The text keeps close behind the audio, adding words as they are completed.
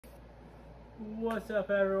What's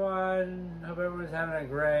up, everyone? Hope everyone's having a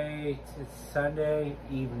great. It's Sunday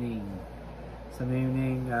evening. Sunday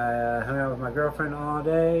evening. I hung out with my girlfriend all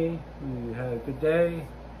day. We had a good day.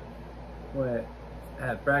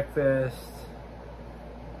 Had breakfast.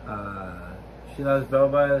 She loves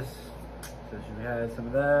bobas, so we had some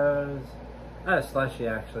of those. I had a slushie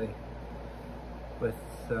actually, with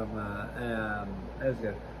some. It was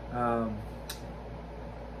good.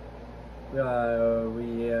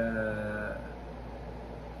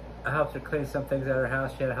 I helped her clean some things at her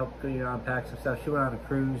house. She had to help, unpack some stuff. She went on a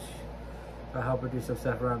cruise. I helped her do some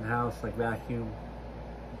stuff around the house, like vacuum,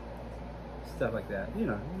 stuff like that.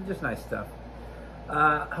 Just nice stuff.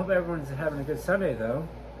 Hope everyone's having a good Sunday, though.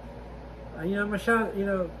 I'm gonna shout. I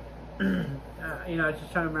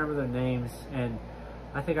just trying to remember their names, and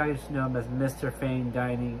I think I used to know them as Mr. Fane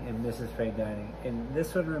Dining and Mrs. Fane Dining. And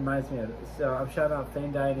this one reminds me of it. So I'm shouting out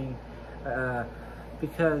Fane Dining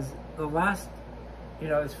because the last.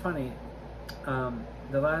 It's funny. When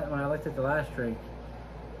I looked at the last drink,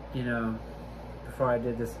 before I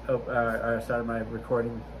did this, I started my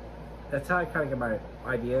recording. That's how I kind of get my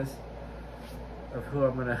ideas of who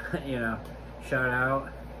I'm gonna, shout out.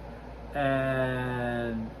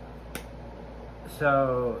 And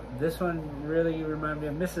so this one really reminded me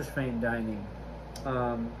of Mrs. Fane Dining.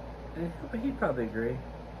 And he'd probably agree.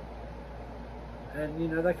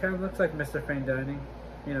 And that kind of looks like Mr. Fane Dining.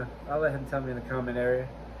 I'll let him tell me in the comment area.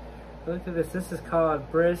 But look at this. This is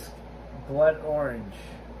called Brisk Blood Orange.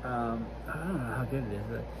 I don't know how good it is,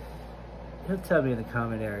 but he'll tell me in the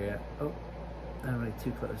comment area. Oh, I'm really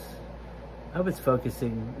too close. I hope it's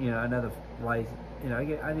focusing. Another light. I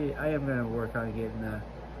am going to work on getting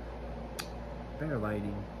better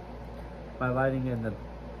lighting. My lighting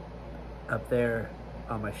up there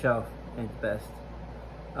on my shelf ain't the best.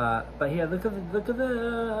 But yeah, look at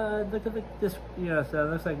this. So it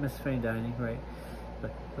looks like Miss Fane Dining, right?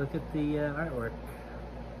 But look at the artwork.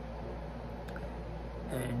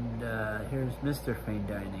 And here's Mr. Fane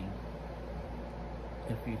Dining.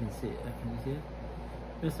 If you can see it, can you see it?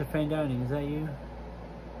 Mr. Fane Dining, is that you?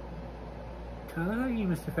 Kind of like you,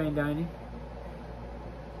 Mr. Fane Dining.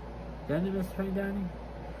 Doesn't it, Mr. Fane Dining?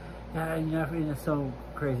 Yeah, it's so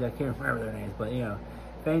crazy. I can't remember their names, but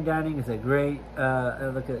Fane Dining is a great,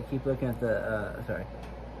 keep looking at the,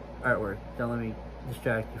 artwork. Don't let me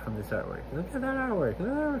distract you from this artwork. Look at that artwork. That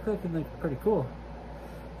artwork looking pretty cool.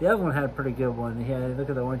 The other one had a pretty good one. Look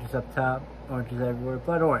at the oranges up top. Oranges everywhere.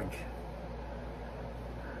 Blood orange.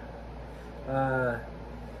 I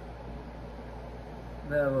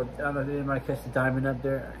don't know if anybody catch the diamond up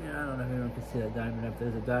there. I don't know if anyone can see that diamond up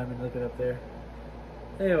there. There's a diamond. Look it up there.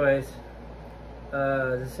 Anyways.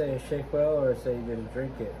 Does it say shake well or say you didn't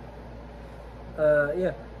drink it?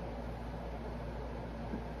 Yeah.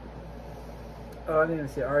 Oh, I didn't even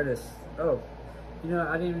see artists. Oh, I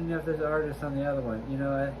didn't even know if there's artists on the other one.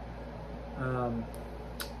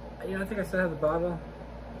 I think I still have the bottle.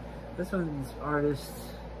 This one's artist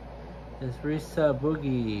is Risa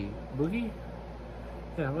Boogie. Boogie?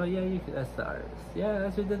 Yeah, well, yeah, that's the artist. Yeah,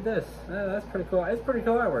 that's who did this. That's pretty cool. It's pretty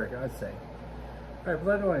cool artwork, I'd say. All right,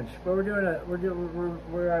 blood orange. But and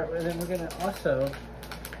then we're gonna also.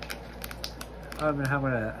 I don't know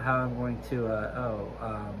how I'm going to. I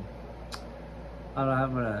don't know how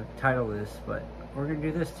I'm gonna title this, but we're gonna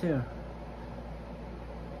do this too.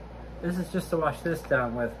 This is just to wash this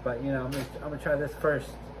down with, but I'm gonna try this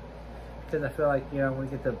first because I feel like we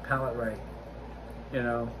get the palate right.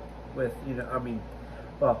 With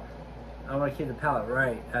well, I want to keep the palate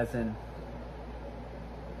right, as in.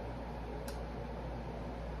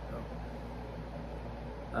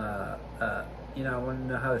 I want to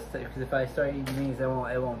know how to stay, because if I start eating these, it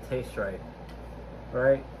won't taste right.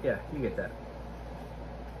 Right? Yeah, you get that.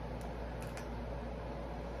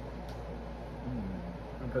 I'm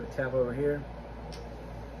gonna put the cap over here.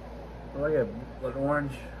 I like an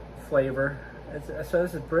orange flavor. So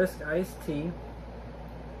this is Brisk iced tea.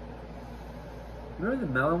 Remember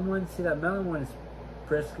the melon one? See, that melon one is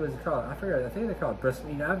Brisk. What's it called? I forgot. I think they call it Brisk.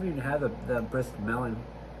 I've even had the Brisk melon.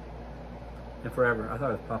 And forever. I thought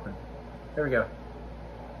it was popping. There we go.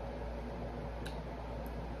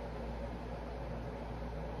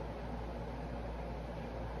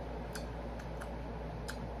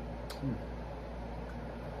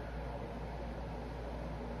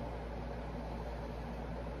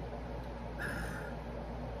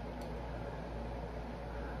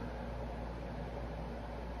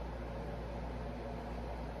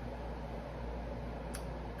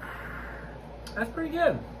 That's pretty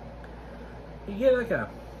good. You get like an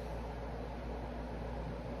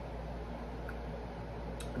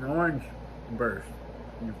orange burst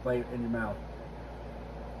in your mouth.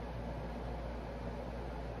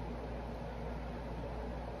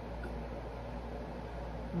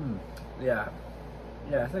 Yeah.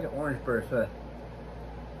 Yeah, it's like an orange burst with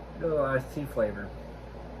a little iced tea flavor.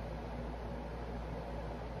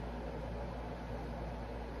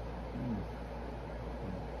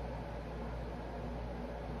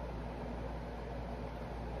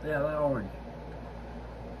 Yeah, a little orange.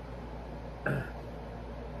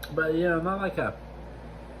 But, you know, not like a,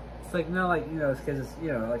 it's like, not like, you know, it's because it's,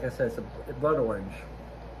 you know, like I said, it's a blood orange.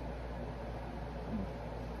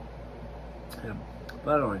 Yeah,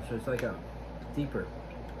 blood orange, so it's like a deeper.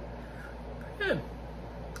 Yeah,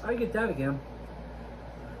 I get that again.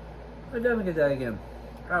 I definitely get that again.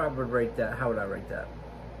 I would rate that, how would I rate that?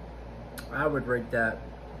 I would rate that,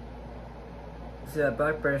 see that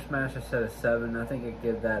Blackberry Smash I said a 7, I think I'd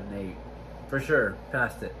give that an 8. For sure,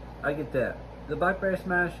 past it. I get that. The Blackberry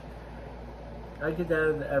Smash, I get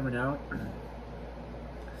that every now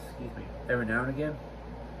excuse me, every now and again.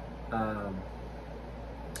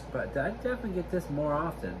 But I definitely get this more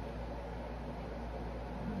often.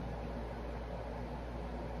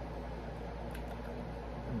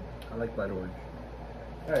 I like blood orange.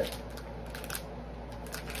 Alright.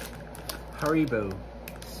 Haribo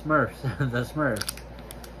Smurfs, the Smurfs.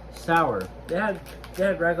 Sour. They had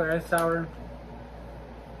regular and sour.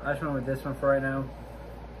 I just went with this one for right now.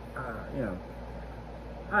 You know,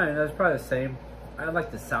 I don't know, it's probably the same. I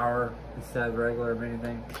like the sour instead of regular or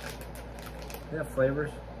anything. They have flavors.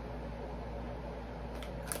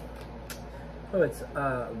 Oh, it's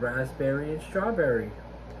raspberry and strawberry.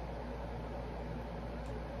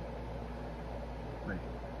 Wait,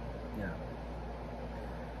 yeah.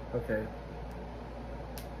 Okay.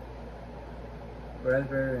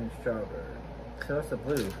 Raspberry and strawberry. So what's the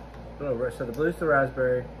blue? Oh, so the blue's the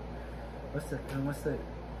raspberry. What's the?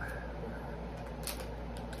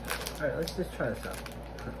 All right, let's just try this out.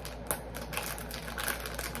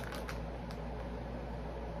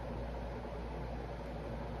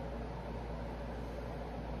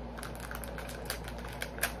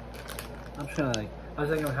 I'm just gonna I was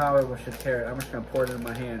thinking of how I should tear it. I'm just gonna pour it in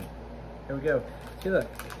my hand. Here we go. See, look,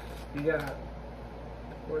 you got,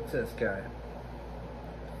 what's this guy?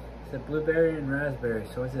 It's a blueberry and raspberry.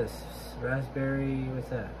 So what's this? Raspberry, what's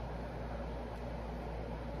that?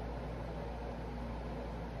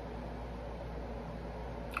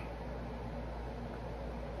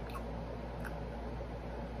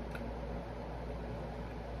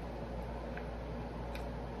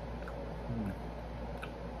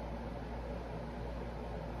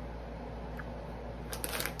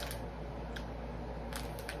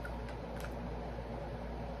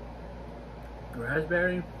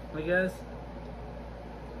 Raspberry, I guess.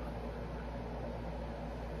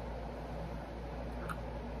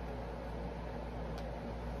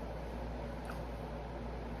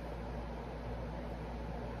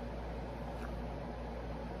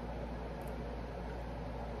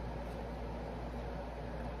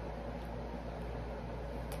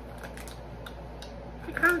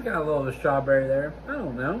 I kind of got a little of the strawberry there. I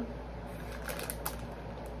don't know.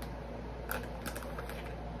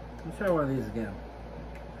 Let's try one of these again.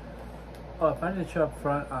 Oh, if I didn't show up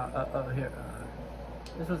front, here.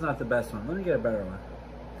 This one's not the best one. Let me get a better one.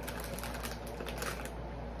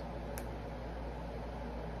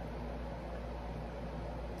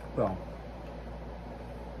 Well.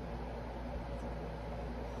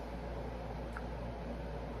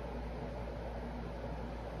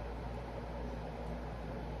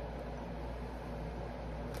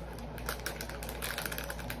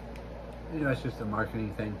 You know, it's just a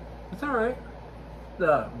marketing thing. It's alright.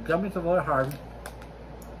 The gummies are a little hard.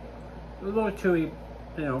 A little chewy,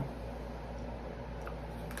 you know.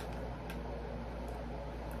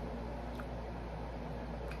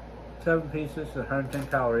 Seven pieces, 110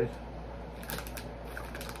 calories.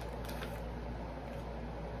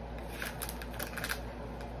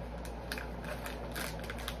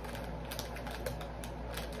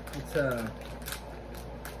 It's I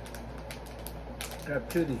have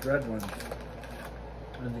two of these red ones.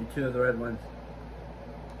 And the two of the red ones.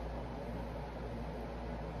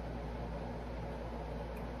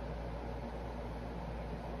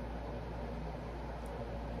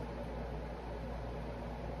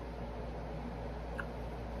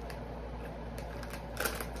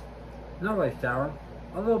 Not really sour,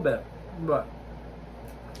 a little bit, but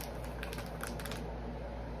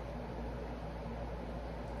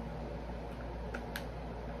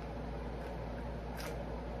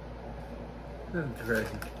nothing too crazy.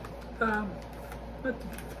 But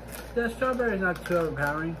the strawberry is not too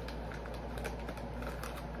overpowering.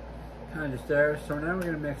 Kind of just there. So now we're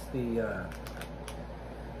gonna mix the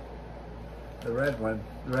red one,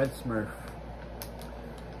 the red Smurf,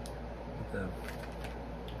 with the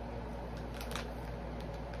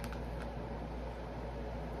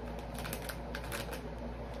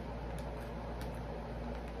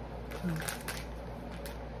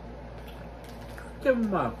give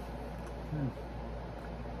them a.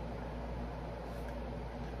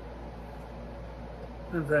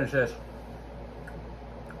 Let me finish this.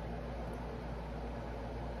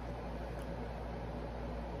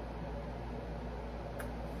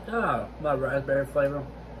 Oh, a lot of raspberry flavor.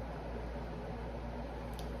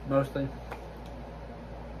 Mostly.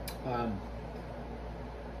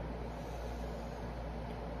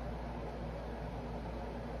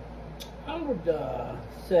 I would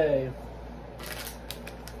say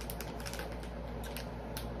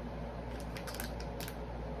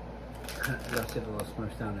let's get the little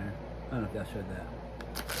Smurfs down there. I don't know if y'all showed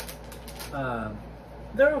that.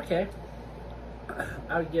 They're okay.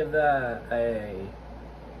 I would give that a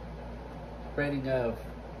rating of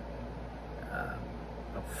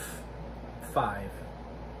 5.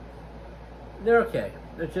 They're okay.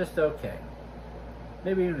 They're just okay.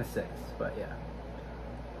 Maybe even a 6, but yeah.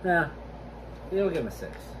 Nah, you'll give them a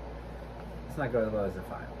 6. It's not going as low as a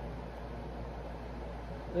 5.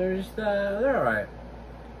 They're just, they're alright.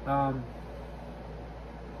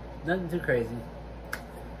 Nothing too crazy.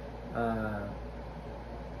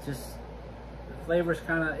 Just the flavors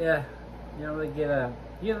kind of, yeah. You don't really get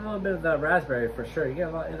you get a little bit of that raspberry for sure. You get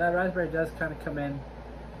a lot. That raspberry does kind of come in,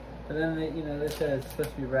 but then you know, they said it's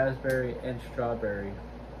supposed to be raspberry and strawberry.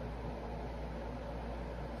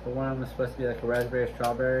 So one of them is supposed to be like a raspberry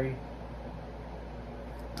strawberry.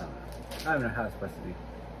 I don't know how it's supposed to be.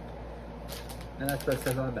 And that's what it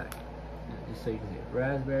says on the back. Yeah, just so you can see it.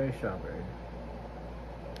 Raspberry, strawberry.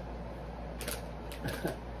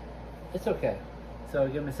 It's okay. So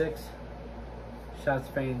give me a 6. Shouts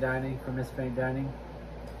Fane Dining for Miss Fane Dining.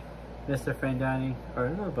 Mr. Fane Dining. Or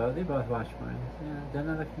no, both. They both watch mine. Yeah, don't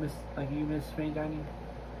I like you, Miss Fane Dining?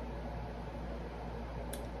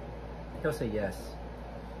 He'll say yes.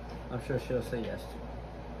 I'm sure she'll say yes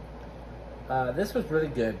too. This was really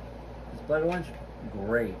good. This Blood Orange,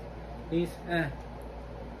 great. These,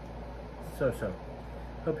 so.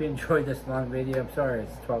 Hope you enjoyed this long video. I'm sorry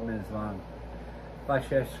it's 12 minutes long. Like,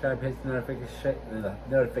 share, subscribe, hit the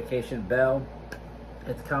notification bell.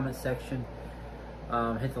 Hit the comment section.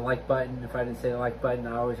 Hit the like button. If I didn't say the like button,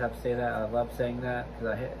 I always have to say that. I love saying that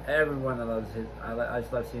because everyone loves it. I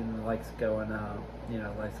just love seeing the likes going,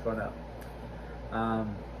 likes going up.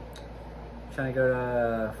 Trying to go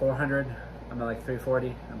to 400. I'm at like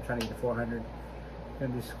 340. I'm trying to get to 400.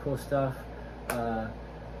 Gonna do some cool stuff.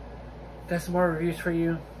 Got some more reviews for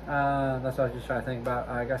you. That's what I was just trying to think about.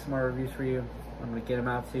 I got some more reviews for you. I'm gonna get them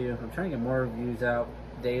out to you. I'm trying to get more reviews out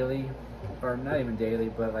daily, or not even daily,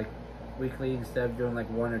 but like weekly instead of doing like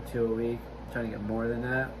 1 or 2 a week. I'm trying to get more than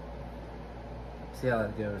that. See how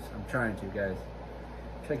that goes. I'm trying to, guys.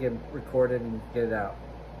 Try to get recorded and get it out.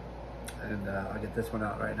 And I'll get this one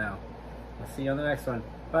out right now. I'll see you on the next one.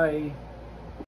 Bye.